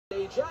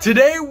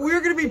Today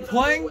we're going to be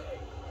playing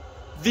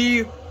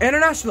the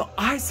International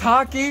Ice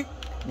Hockey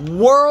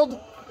World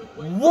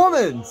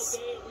Women's,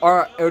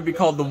 or it would be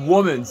called the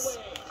Women's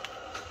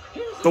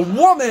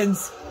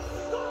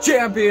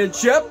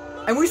Championship,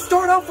 and we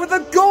start off with a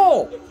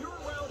goal.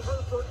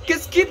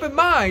 Just keep in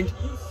mind,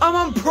 I'm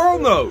on pro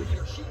mode,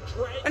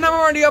 and I'm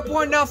already up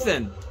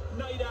 1-0.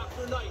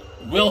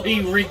 Will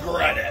he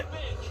regret it?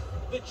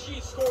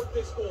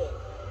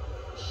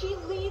 She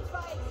leads by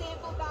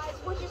example, guys,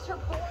 which is her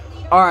born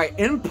leader. Alright,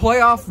 in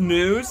playoff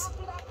news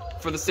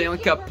for the Stanley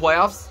Cup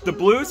playoffs, the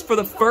Blues, for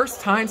the first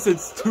time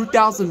since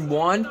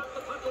 2001,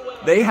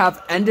 they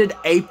have ended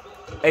a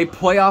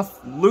playoff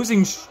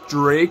losing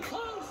streak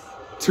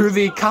to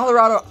the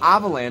Colorado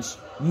Avalanche.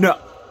 No.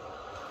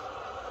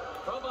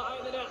 From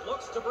behind the net,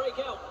 looks to break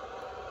out.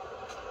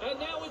 And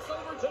now it's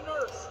over to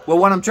Nurse. Well,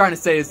 what I'm trying to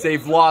say is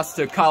they've lost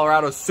to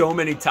Colorado so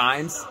many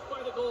times.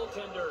 By the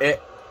goaltender.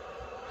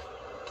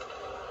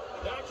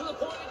 Back to the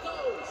point it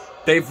goes.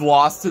 They've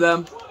lost to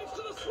them Drives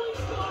to the sweet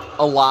spot.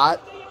 a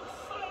lot,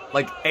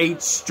 like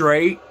 8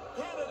 straight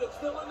Canada's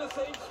still in the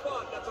same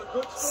spot. That's a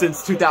good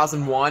since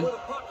 2001. the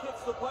puck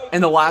hits the pipe.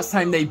 And the last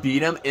time they beat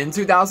them in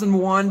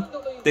 2001,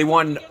 they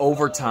won in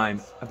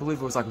overtime. I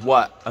believe it was like,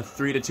 what, a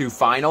 3-2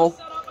 final?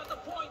 Set up at the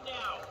point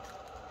now.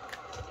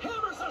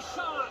 Hammers a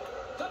shot.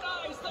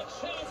 Denies the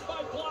chance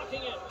by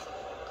blocking it.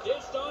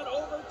 Dished on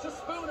over to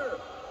Spooner.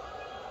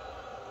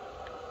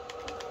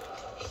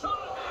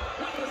 Shot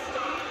with a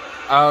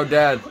stop. Oh,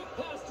 dead. Quick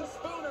pass to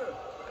Spooner.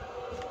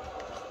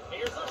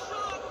 Here's a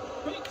shot.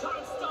 Big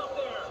time stop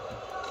there.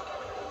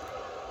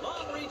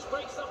 Long reach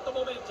breaks up the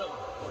momentum.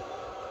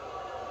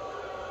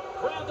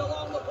 Grabbed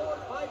along the board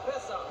by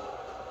Bessa.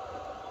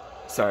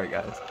 Sorry,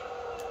 guys.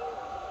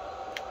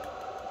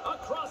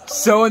 Across the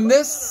So in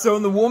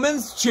the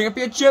women's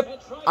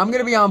championship, I'm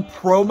gonna be on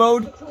pro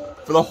mode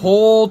for the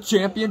whole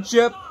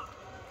championship,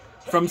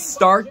 from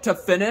start to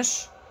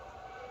finish.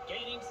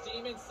 gaining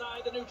steam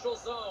inside the neutral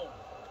zone.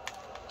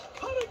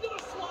 Cutting to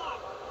the slot.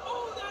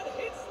 Oh, that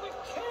hits the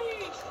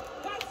cage.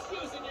 That's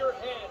using your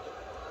head.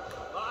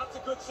 Oh, that's a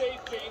good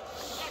save,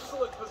 James.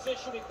 Excellent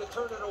positioning to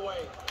turn it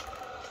away.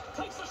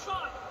 Takes a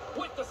shot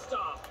with the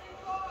stop.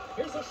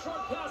 Here's a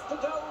short pass to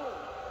Daoud.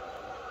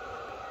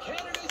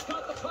 Canada's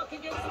got the puck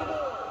against the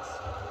boards.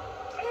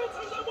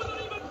 Answers them with an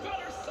even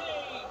better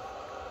save.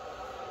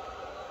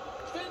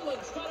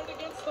 Finland's got it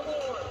against the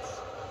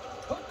boards.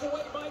 Hooked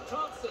away by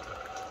Thompson.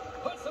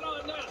 Puts it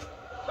on net.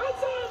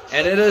 That's it.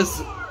 And it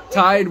is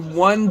tied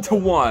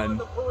 1-1.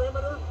 The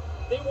perimeter,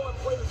 they want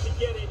players to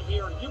get in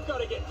here. You've got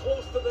to get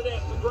close to the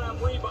net to grab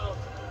rebounds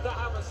to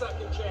have a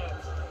second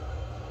chance.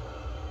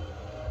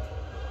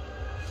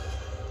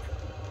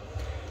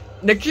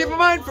 Now keep in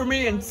mind, for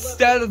me,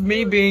 instead of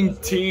me being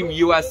Team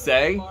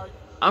USA,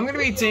 I'm gonna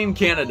be Team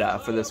Canada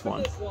for this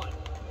one.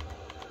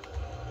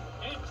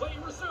 And play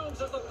resumes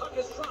as the puck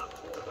is dropped.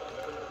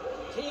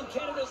 Team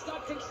Canada's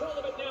got control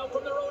of it now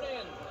from their own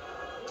end.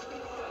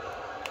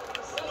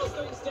 Settles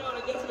things down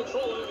and gets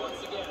control of it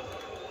once again.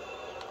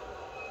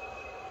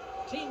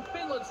 Team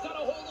Finland's got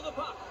a hold of the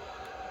puck.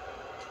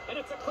 And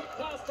it's a quick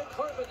pass to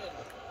Karvinen.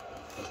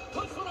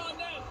 Puts one on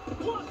net.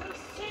 Walker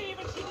save,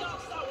 and she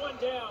knocks that one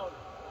down.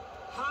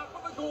 Half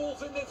of the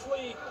goals in this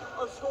league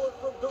are scored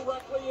from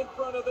directly in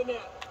front of the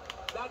net.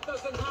 That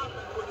doesn't happen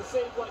with a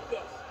save like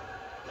this.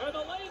 And the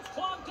lane's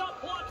clogged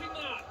up blocking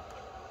that.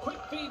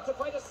 Quick feed to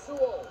Vitus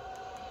Sewell.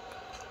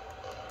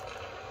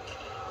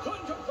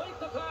 Couldn't complete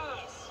the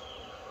pass.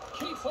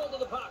 Keeps hold of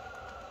the puck.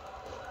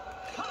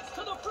 Cuts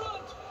to the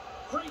front.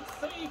 Great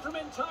save from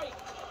in tight.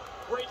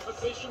 Great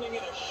positioning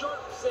and a sharp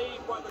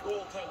save by the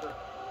goaltender.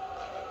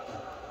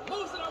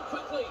 Moves it out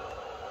quickly.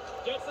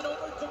 Gets it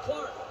over to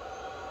Clark.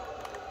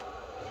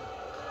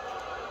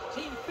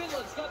 Team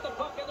Finland's got the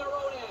puck in their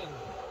own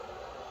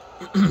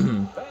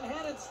end. Van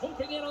Hanen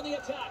swooping in on the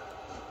attack.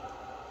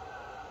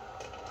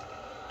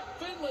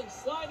 Finland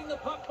sliding the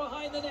puck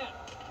behind the net.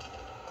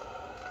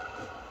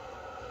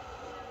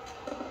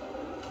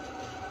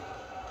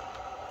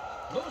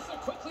 Moves it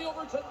quickly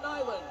over to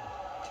Nyland.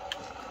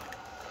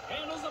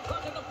 Handles the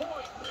puck at the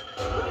point.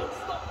 Hits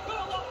the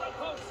ball off the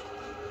post.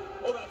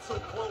 Oh, that's so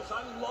close.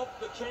 I love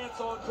the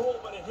chance on goal,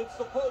 but it hits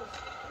the post,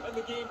 and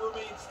the game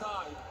remains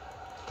tied.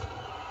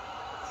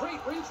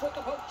 Great reach with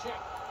the poke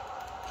check.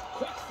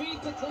 Quick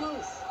feed to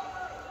Toulouse.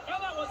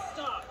 And that was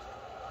stopped.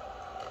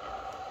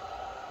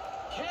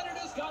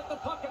 Canada's got the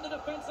puck in the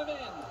defensive end.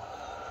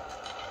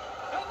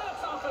 And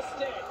that's off a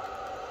stick.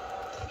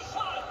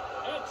 Shot,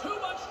 and too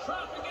much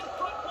traffic in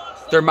front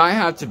blocks. There might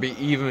have to be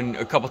even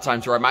a couple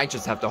times where I might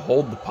just have to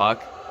hold the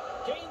puck.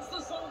 Gains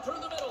the zone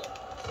through the middle.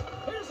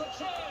 Here's a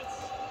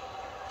chance.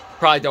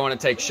 Probably don't want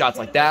to take shots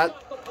like that.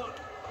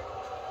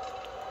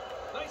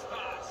 Nice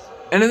pass.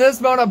 And in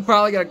this mode, I'm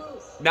probably gonna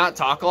not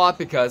talk a lot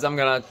because I'm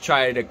gonna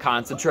try to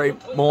concentrate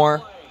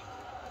more.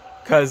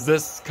 Cause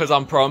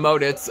on pro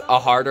mode, it's a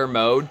harder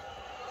mode.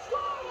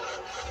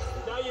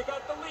 Now you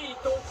got the lead.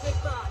 Don't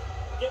sit back.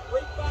 Get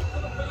right back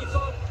to the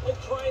face-off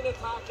and try and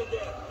attack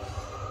again.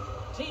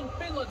 Team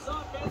Finland's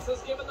offense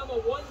has given them a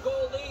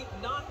 1-goal lead,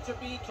 not to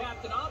be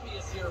Captain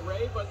Obvious here,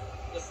 Ray, but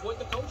this is what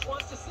the coach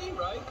wants to see,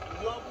 right?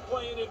 Love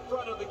playing in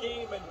front of the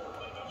game, and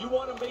you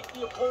want to make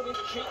the opponent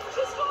change.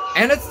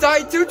 And it's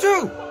tied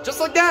 2-2. Just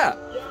like that.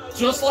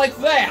 Just like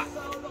that.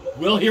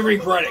 Will he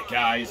regret it,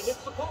 guys?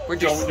 We're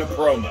Going just... to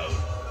pro mode.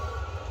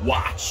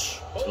 Watch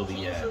till the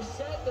Teams end. are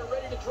set. They're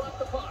ready to drop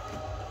the puck.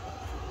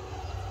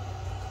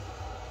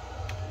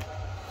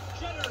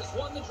 Jenners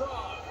won the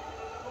draw.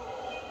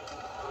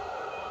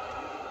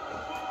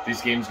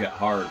 These games get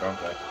hard, don't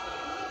they?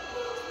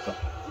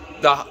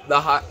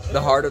 The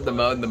harder the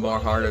mode, the more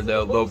harder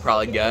they'll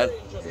probably get.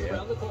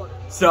 Yeah.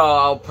 So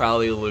I'll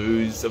probably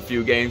lose a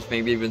few games,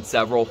 maybe even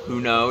several.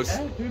 Who knows?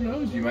 Yeah, who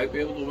knows? You might be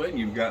able to win.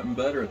 You've gotten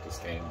better at this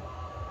game.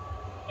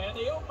 And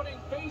the opening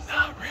Not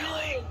face-off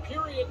really. in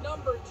period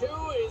number 2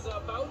 is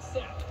about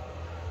set.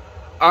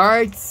 All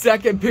right,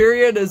 second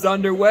period is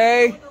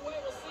underway. We'll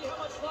see how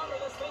much longer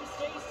this thing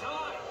stays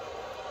tied.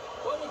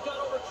 Well, we've got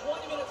over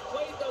 20 minutes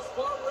played thus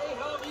far. Ray,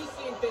 how have you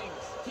seen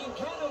things? Team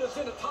Canada's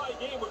in a tie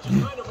game, which is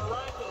kind of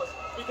miraculous.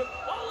 Because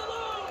all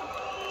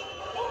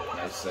alone,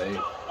 Nice save.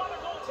 stopped by the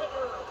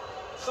goaltender.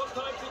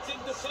 Sometimes it's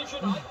indecision.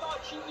 I thought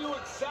she knew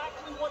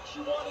exactly what she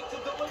wanted to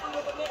deliver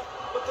to the net,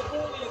 but the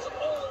goalie is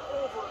all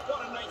over.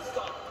 What a nice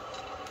stop.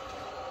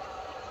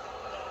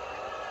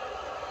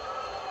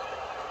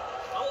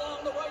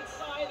 Along the right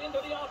side into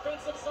the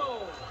offensive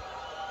zone.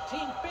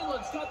 Team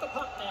Finland's got the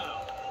puck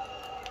now.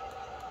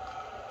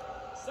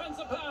 Sends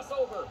a pass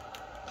over.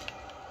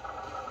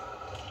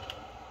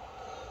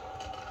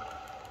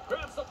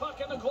 Grabs the puck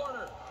in the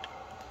corner.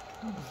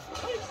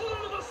 Takes it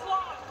into the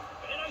slot.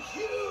 And a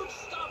huge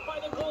stop by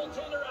the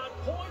goaltender at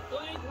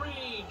point-blank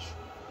range.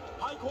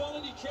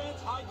 High-quality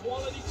chance,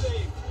 high-quality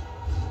save.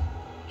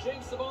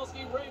 James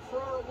Cebulski, Ray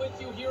Ferraro with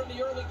you here in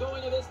the early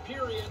going of this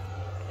period.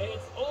 And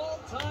it's all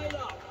tied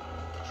up.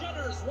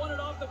 Jenners won it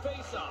off the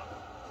faceoff.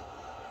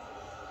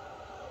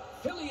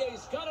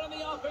 Fillier's got it on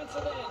the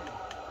offensive end.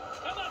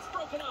 And that's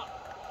broken up.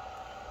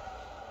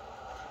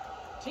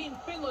 Team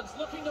Finland's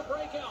looking to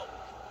break out.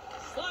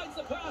 Slides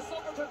the pass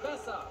over to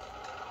Vesa.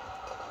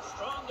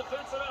 Strong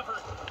defensive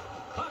effort.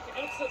 Puck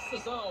exits the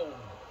zone.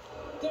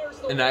 There's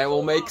the And I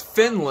will whistle make off.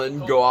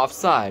 Finland go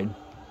offside.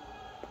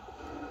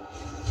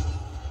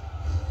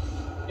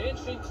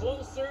 Inching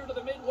closer to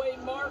the midway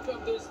mark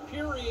of this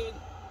period.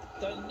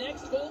 The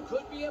next goal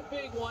could be a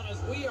big one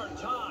as we are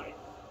tied.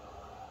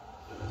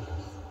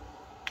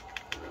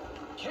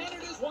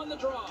 Canada's won the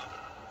draw.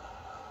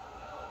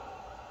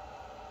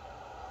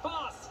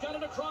 Foss got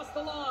it across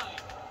the line.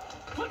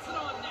 Puts it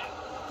on net.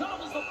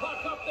 Gobbles the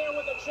puck up there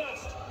with the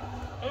chest.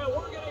 And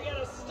we're going to get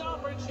a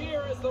stoppage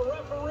here as the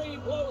referee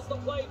blows the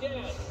play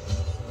dead.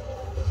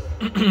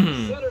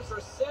 Setters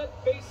are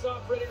set.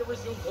 Face-off ready to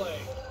resume play.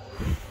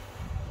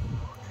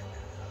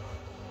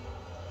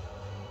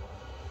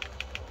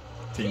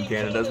 Team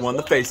Canada's won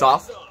the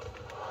face-off.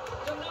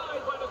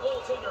 Denied by the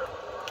goaltender.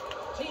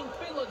 Team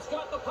Finland's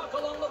got the puck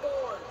along the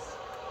boards.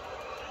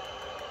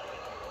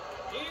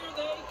 Here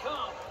they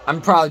come.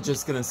 I'm probably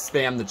just gonna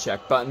spam the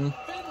check button.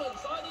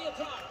 Finland's on the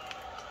attack.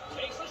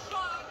 Takes a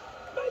shot.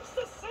 Makes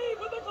the save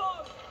with the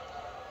glove.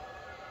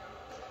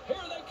 Here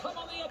they come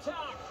on the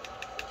attack.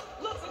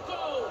 Lets it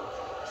go.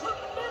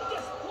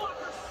 Tremendous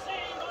blocker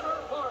save on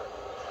her part.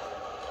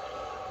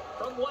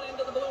 From one end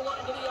of the blue line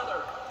to the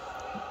other.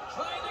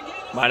 Trying to gain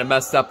a Might have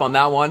messed up on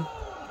that one.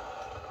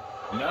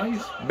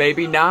 Nice.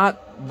 Maybe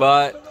not,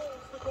 but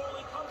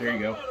There you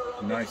go.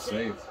 Nice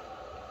save.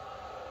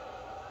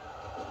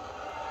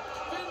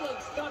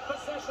 Finland's got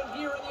possession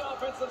here in the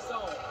offensive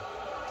zone.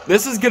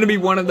 this is gonna be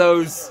one of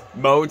those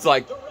modes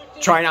like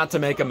try not to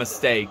make a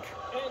mistake.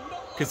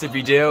 Because if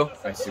you do,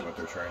 I see what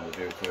they're trying to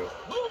do, too.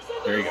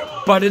 There you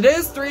go. but it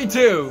is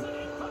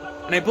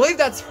 3-2. And I believe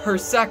that's her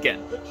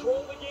second.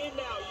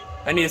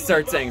 I need to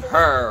start saying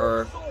her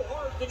or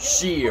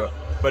she,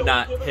 but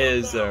not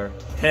his or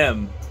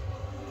him.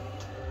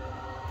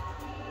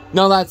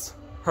 No, that's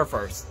her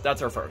first. That's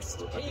her first.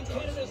 Team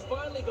Canada's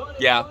finally gone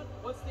in Yeah. front.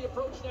 What's the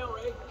approach now,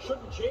 Ray?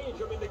 Shouldn't change.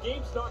 I mean, the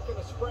game's not going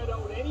to spread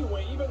out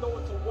anyway, even though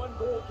it's a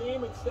one-goal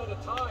game instead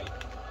of tied.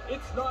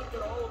 It's not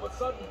going to all of a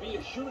sudden be a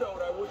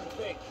shootout, I wouldn't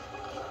think.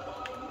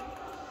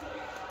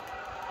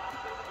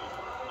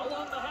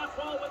 Along the half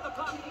wall with the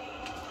puck.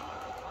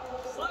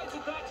 Slides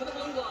it back to the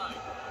blue line.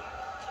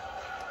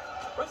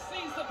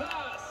 Receives the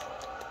pass.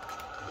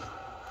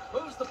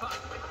 Moves the puck.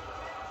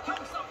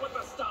 Comes up with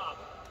the stop.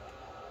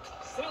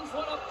 Sends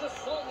one up to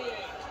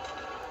Solier.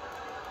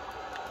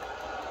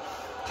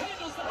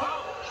 Handles the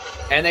puck.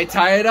 And they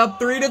tie it up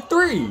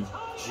 3-3.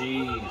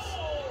 Jeez.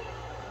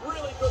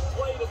 Really good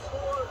play to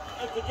score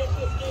and to get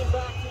this game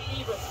back to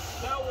even.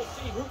 Now we'll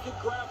see who can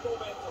grab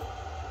momentum.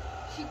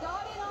 She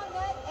got in on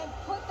net and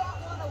put that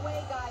one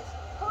away, guys.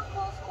 Her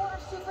close quarter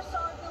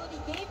superstar ability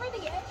gave her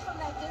the edge from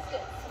that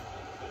distance.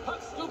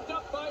 Puck scooped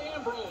up by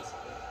Ambrose.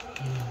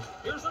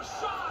 Here's a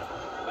shot.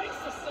 Makes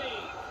the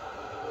save.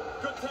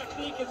 Good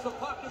technique as the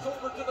puck is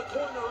over to the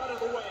corner out of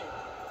the way.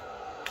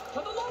 To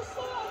the low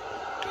slot.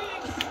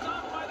 Being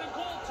stopped by the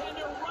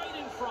goaltender right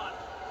in front.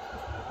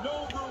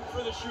 No room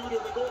for the shooter.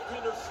 The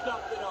goaltender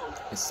snuffed it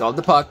out. I saw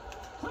the puck.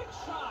 Quick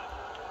shot.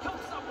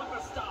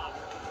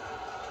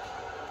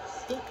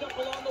 Scooped up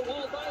along the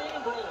wall by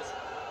Ambrose.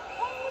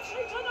 Oh,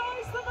 she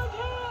denies them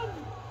again.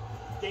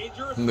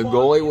 Dangerous. And the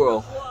goalie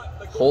will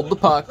hold the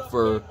puck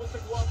for,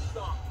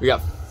 we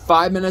got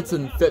 5 minutes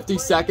and 50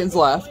 seconds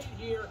left.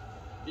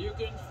 You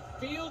can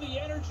feel the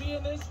energy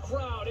in this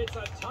crowd. It's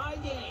a tie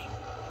game.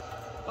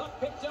 Puck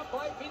picked up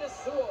by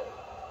Vinasuo.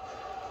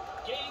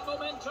 Gaining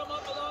momentum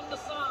up along the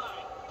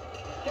side.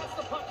 Gets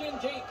the puck in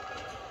deep.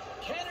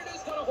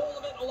 Canada's got a hold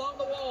of it along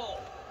the wall.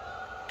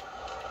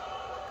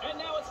 And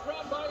now it's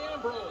grabbed by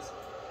Ambrose.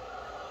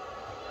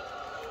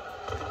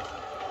 And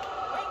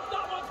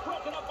that one's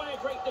broken up by a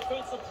great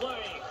defensive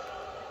play.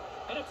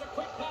 And it's a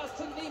quick pass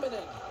to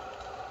Nieminen.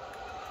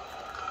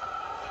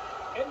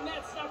 And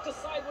that's knocked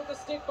aside with the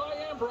stick by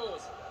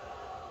Ambrose.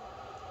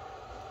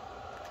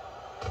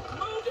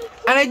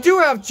 And I do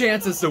have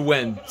chances to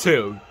win,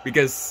 too,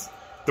 because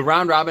the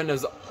round robin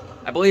is,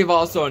 I believe,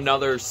 also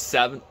another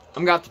 7.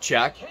 I'm going to have to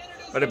check,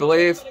 but I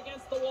believe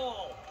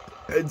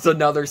it's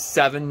another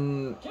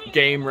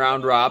 7-game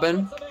round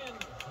robin.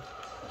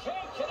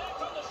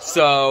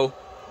 So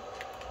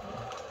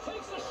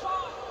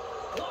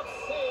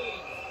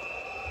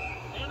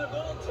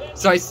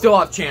I still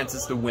have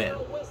chances to win.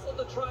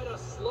 Try to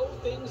slow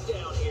things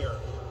down here.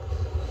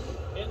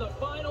 In the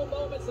final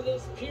moments of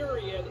this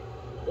period,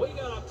 we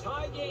got a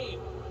tie game.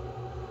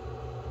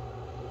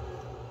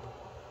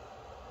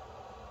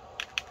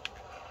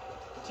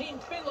 Team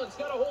Finland's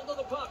got a hold of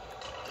the puck.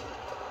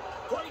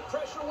 Great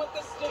pressure with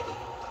the stick.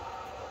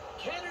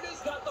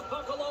 Canada's got the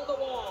puck along the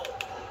wall.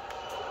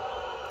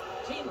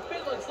 Team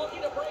Finland's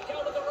looking to break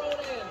out of their own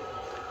end.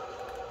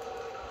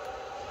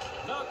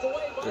 Knocked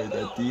away by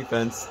Bell. That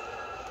defense.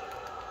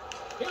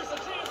 Here's a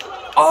chance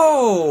right up.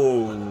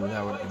 Oh,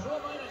 that would have been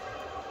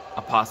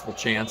a possible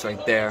chance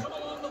right there.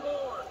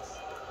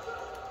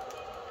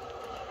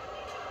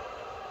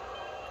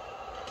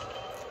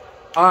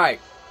 All right.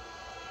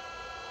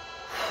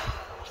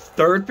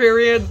 Third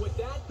period,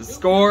 the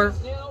score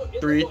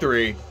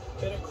 3-3.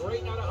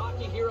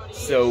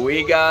 So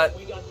we got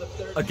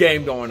a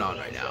game going on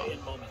right now.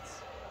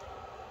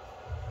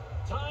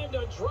 Time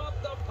to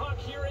drop the puck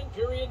here in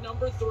period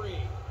number 3.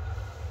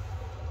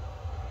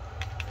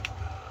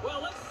 Well,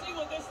 let's see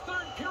what this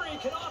third period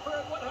can offer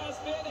in what has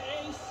been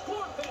a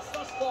score fest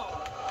thus far.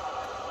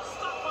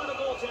 Stop by the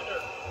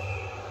goaltender.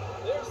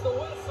 There's the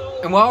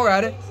whistle. And while we're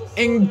at it,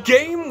 in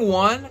game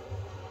 1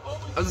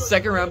 of the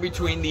second round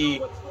between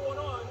the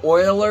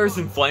Oilers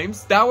and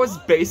Flames, that was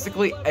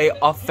basically a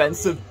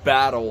offensive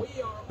battle.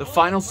 The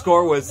final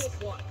score was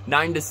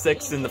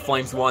 9-6 and the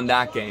Flames won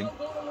that game.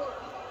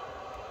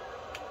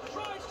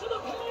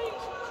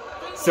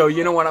 So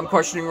you know what I'm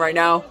questioning right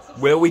now?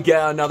 Will we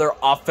get another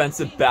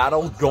offensive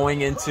battle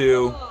going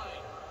into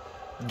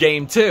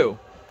game 2?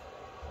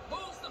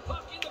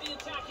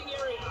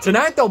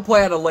 Tonight they'll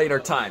play at a later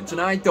time.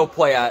 Tonight they'll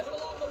play at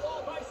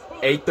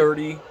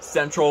 8:30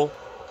 Central.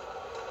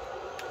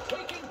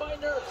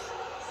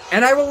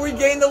 And I will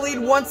regain the lead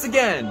once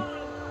again.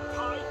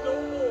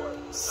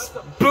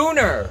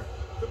 Spooner.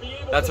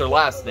 That's her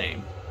last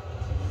name.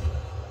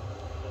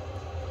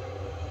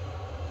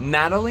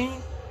 Natalie?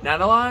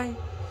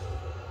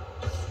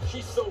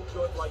 She's so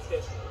good like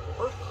this.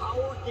 Her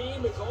power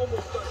game is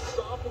almost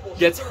unstoppable.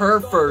 Gets her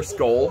first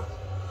goal.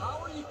 How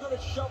are you going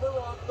to shove her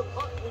off the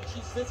puck when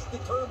she's this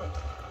determined?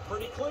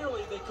 Pretty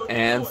clearly they couldn't.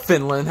 And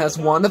Finland has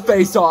won the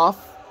face-off.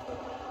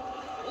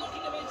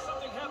 Looking to make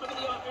something happen in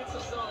the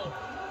offensive zone.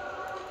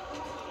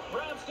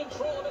 Grabs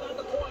control of it at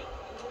the point.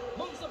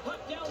 Moves the puck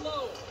down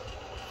low.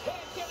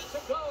 Can't get it to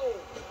go.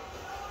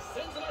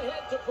 Sends it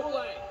ahead to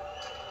Poulet.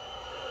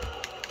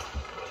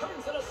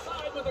 Turns it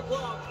aside with a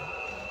glove.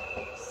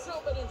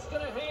 Silvanen's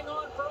going to hang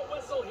on for a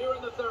whistle here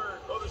in the third.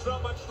 Well, there's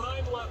not much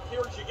time left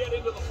here as you get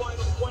into the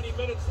final 20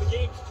 minutes. The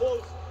game's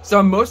close.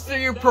 So most of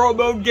your Pro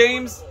Mode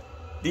games,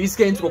 these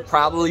games will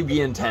probably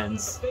be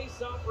intense.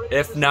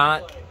 If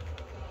not,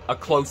 a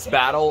close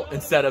battle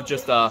instead of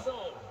just a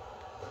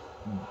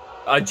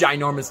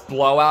ginormous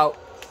blowout.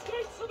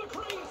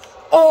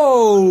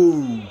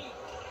 Oh!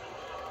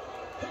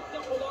 Picked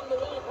up along the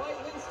wall by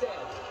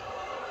Lindstedt.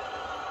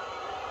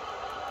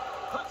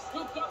 Puck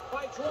scooped up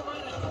by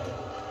Drummond.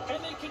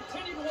 And they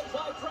continue to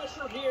apply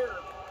pressure here.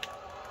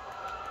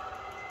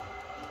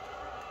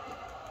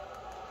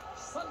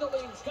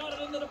 Sunderland's got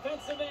it in the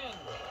defensive end.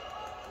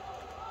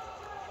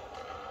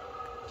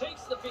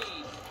 Takes the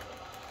feed.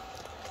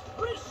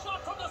 Wrist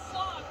shot from the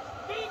slot.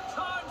 Big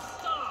time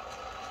stop.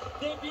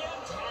 Debian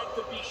had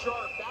to be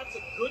sharp. That's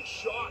a good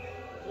shot.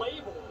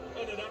 Labeled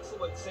and an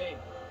excellent save.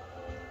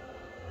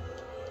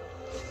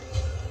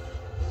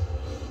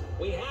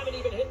 We haven't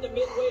even hit the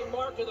midway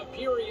mark of the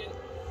period.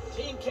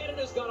 Team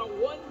Canada's got a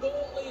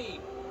 1-goal lead.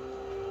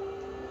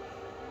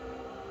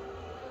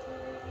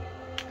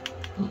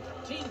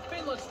 Team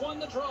Finland's won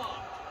the draw.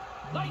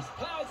 Nice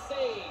pad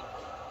save.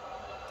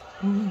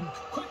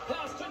 Quick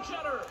pass to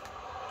Jenner.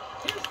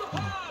 Here's the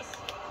pass.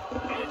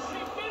 And she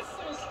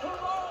misses.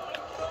 Perot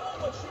and goal,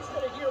 but she's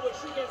going to hear when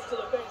she gets to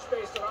the bench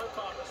based on our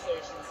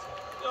conversations.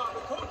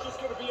 The coach is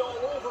going to be all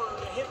over her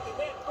to hit the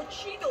net, but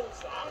she knows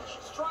that.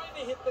 She's trying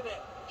to hit the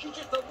net. She's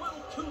just a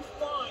little too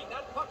fine.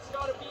 That puck's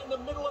got to be in the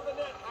middle of the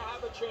net to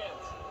have a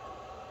chance.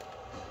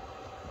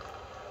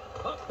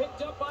 Puck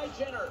picked up by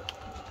Jenner.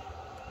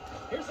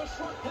 Here's a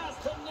short pass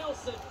to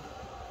Nelson.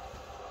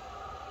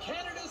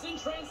 Canada's in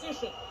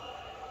transition.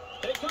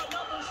 They've got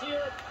numbers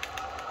here.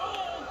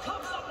 Oh,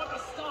 comes up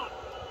with a stop.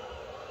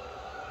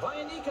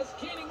 Vajanika's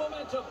gaining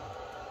momentum.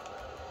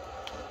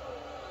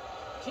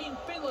 Team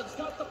Finland's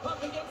got the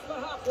puck against the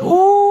half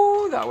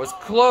wall. Ooh, that was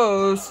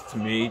close to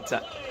me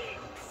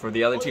for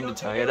the other team to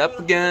tie it up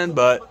again,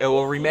 but it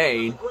will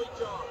remain.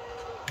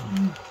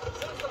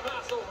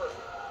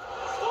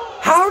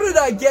 How did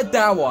I get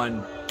that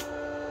one?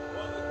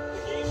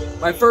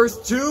 My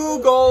first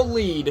 2-goal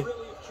lead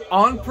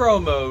on pro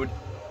mode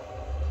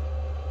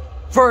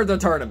for the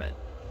tournament.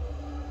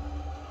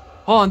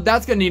 Hold on,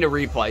 that's gonna need a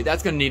replay.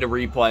 That's gonna need a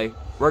replay.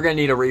 We're gonna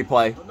need a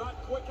replay.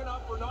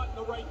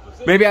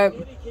 Maybe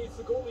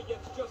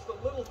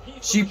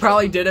she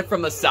probably did it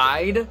from the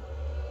side.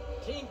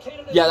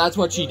 Yeah, that's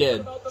what she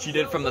did. She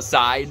did it from the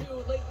side.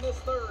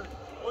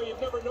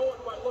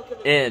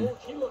 In.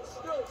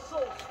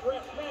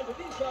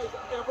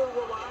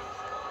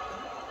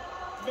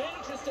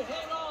 Manages to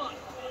hang on.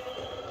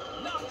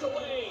 Knocked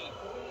away.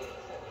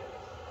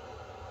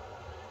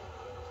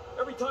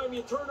 Every time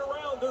you turn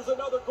around, there's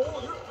another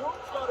goal. Your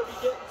throat's got to be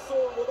getting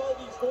sore with all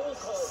these goal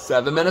calls.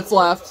 7 minutes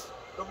left.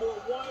 The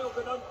more wild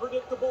and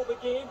unpredictable the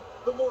game,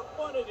 the more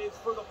fun it is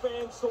for the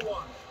fans to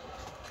watch.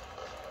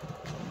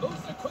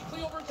 Moves it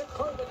quickly over to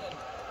Karvinen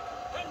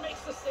and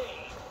makes the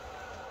save.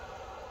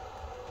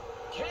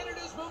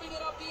 Canada's moving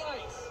it up the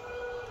ice.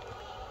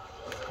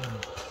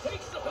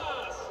 Takes the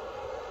pass.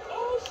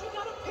 Oh, she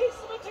got a piece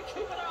of it to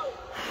keep it out.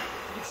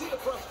 You see the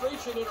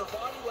frustration in her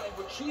body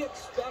language. She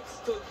expects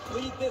to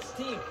lead this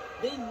team.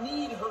 They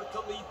need her to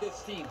lead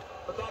this team,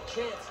 but that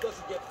chance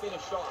doesn't get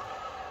finished off.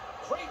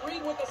 Great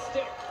read with the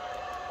stick.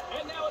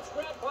 And now it's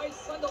grabbed by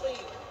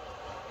Sunderland.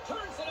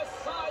 Turns it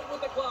aside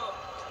with the glove.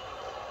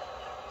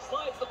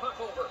 Slides the puck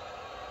over.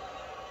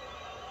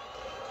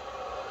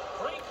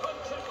 Great hook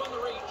check on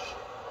the reach.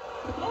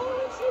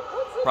 Oh, and she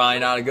puts it. Probably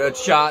not a good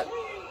shot,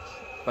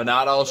 but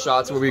not all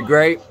shots will be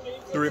great.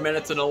 3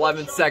 minutes and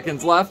 11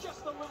 seconds left.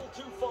 Just a little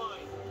too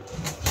fine.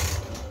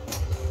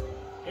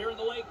 Here in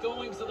the late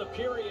goings of the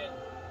period,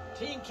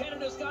 Team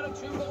Canada's got a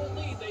 2-goal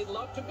lead. They'd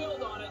love to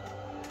build on it.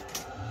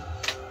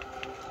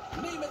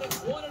 Neiman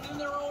has won it in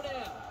their own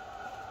end.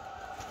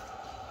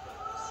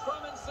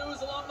 Scrum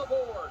ensues along the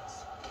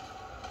boards.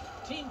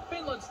 Team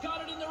Finland's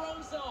got it in their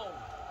own zone.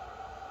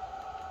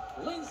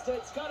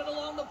 Lindsted's got it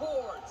along the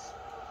boards.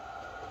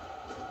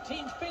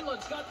 Team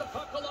Finland's got the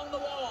puck along the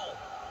wall.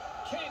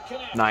 Can't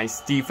connect.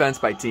 Nice defense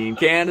by Team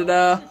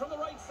Canada. From the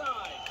right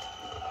side.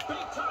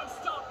 Big time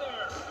stop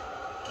there.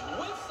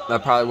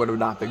 That probably would have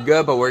not been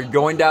good, but we're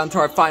going down to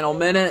our final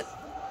minute.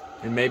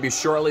 And maybe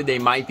shortly they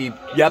might be...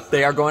 Yep,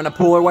 they are going to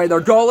pull away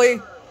their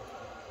goalie.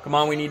 Come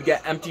on, we need to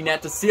get empty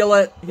net to seal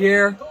it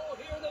here.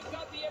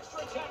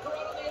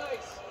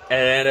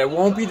 And it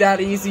won't be that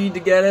easy to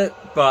get it,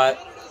 but...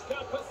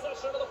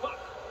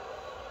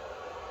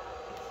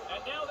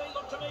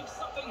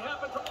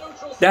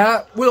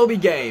 that will be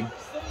game.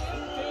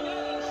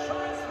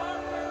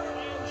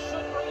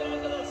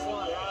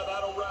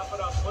 That'll wrap it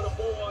up. Put a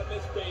bow on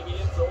this baby.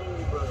 It's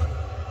over.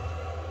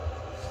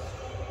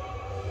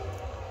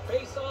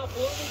 Face-off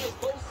looming as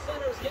both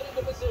centers get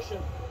into position.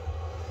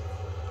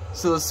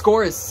 So the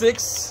score is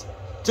 6-3.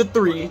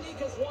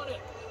 Vajanika's won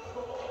it.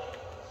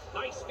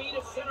 Nice speed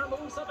at center,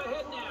 moves up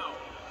ahead now.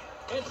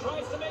 And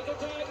tries to make a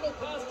diagonal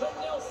pass to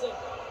Nelson.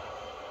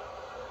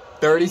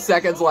 30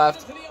 seconds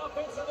left. To the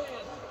offensive end.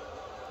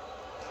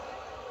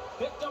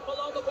 Picked up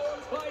along the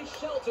boards by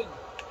Shelton.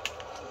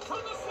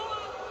 From the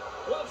slot.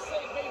 Glove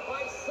save made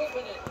by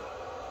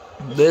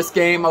Silverman. This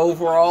game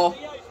overall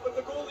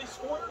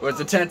was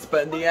intense,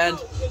 but in the end,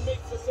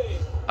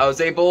 I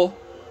was able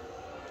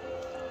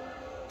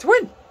to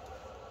win.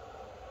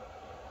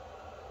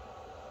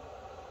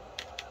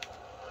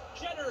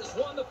 Jenner's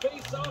won the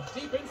face-off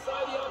deep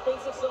inside the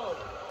offensive zone.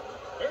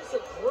 There's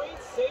a great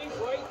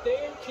save right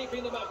there,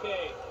 keeping them at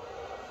bay.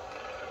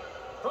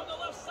 From the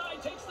left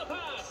side, takes the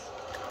pass.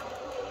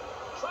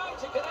 Trying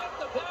to connect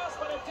the pass,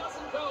 but it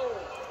doesn't go.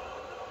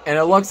 And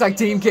it looks like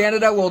Team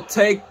Canada will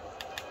take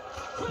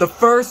the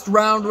first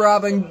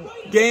round-robin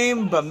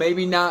game, but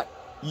maybe not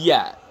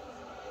yet.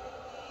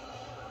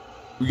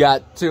 We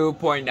got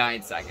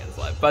 2.9 seconds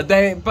left, but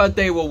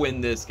they will win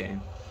this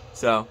game.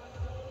 So,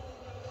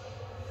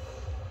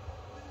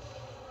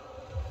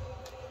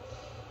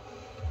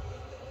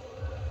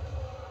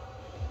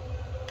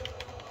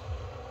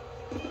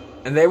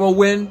 and they will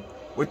win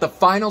with the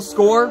final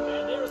score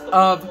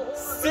of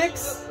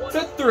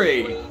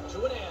 6-3.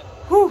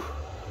 Whew.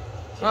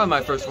 That was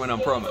my first win on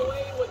promo.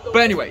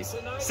 But anyways,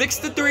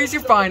 6-3 is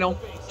your final.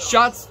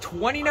 Shots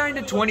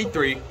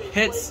 29-23.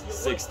 Hits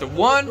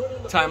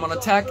 6-1. Time on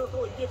attack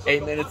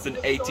 8 minutes and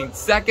 18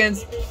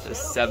 seconds to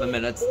 7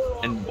 minutes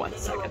and 1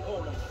 second.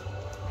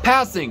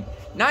 Passing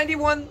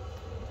 91%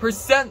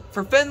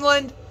 for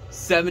Finland,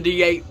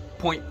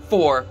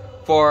 78.4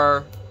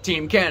 for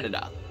Team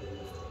Canada.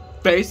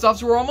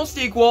 face-offs were almost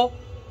equal,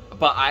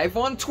 but I've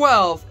won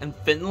 12 and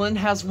Finland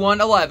has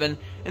won 11.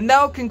 And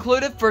that'll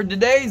conclude it for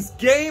today's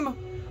game.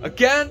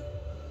 Again,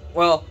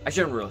 well, I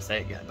shouldn't really say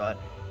it again, but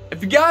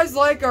if you guys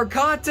like our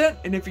content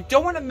and if you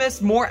don't want to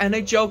miss more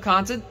NHL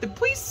content, then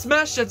please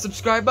smash that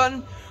subscribe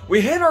button. We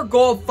hit our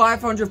goal of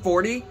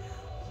 540.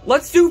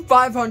 Let's do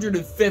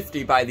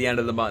 550 by the end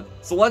of the month.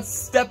 So let's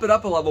step it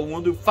up a level.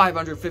 We'll do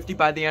 550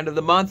 by the end of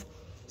the month.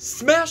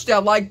 Smash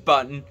that like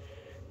button.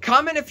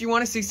 Comment if you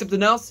want to see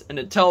something else. And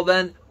until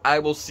then, I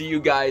will see you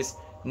guys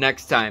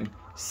next time.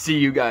 See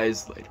you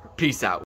guys later. Peace out.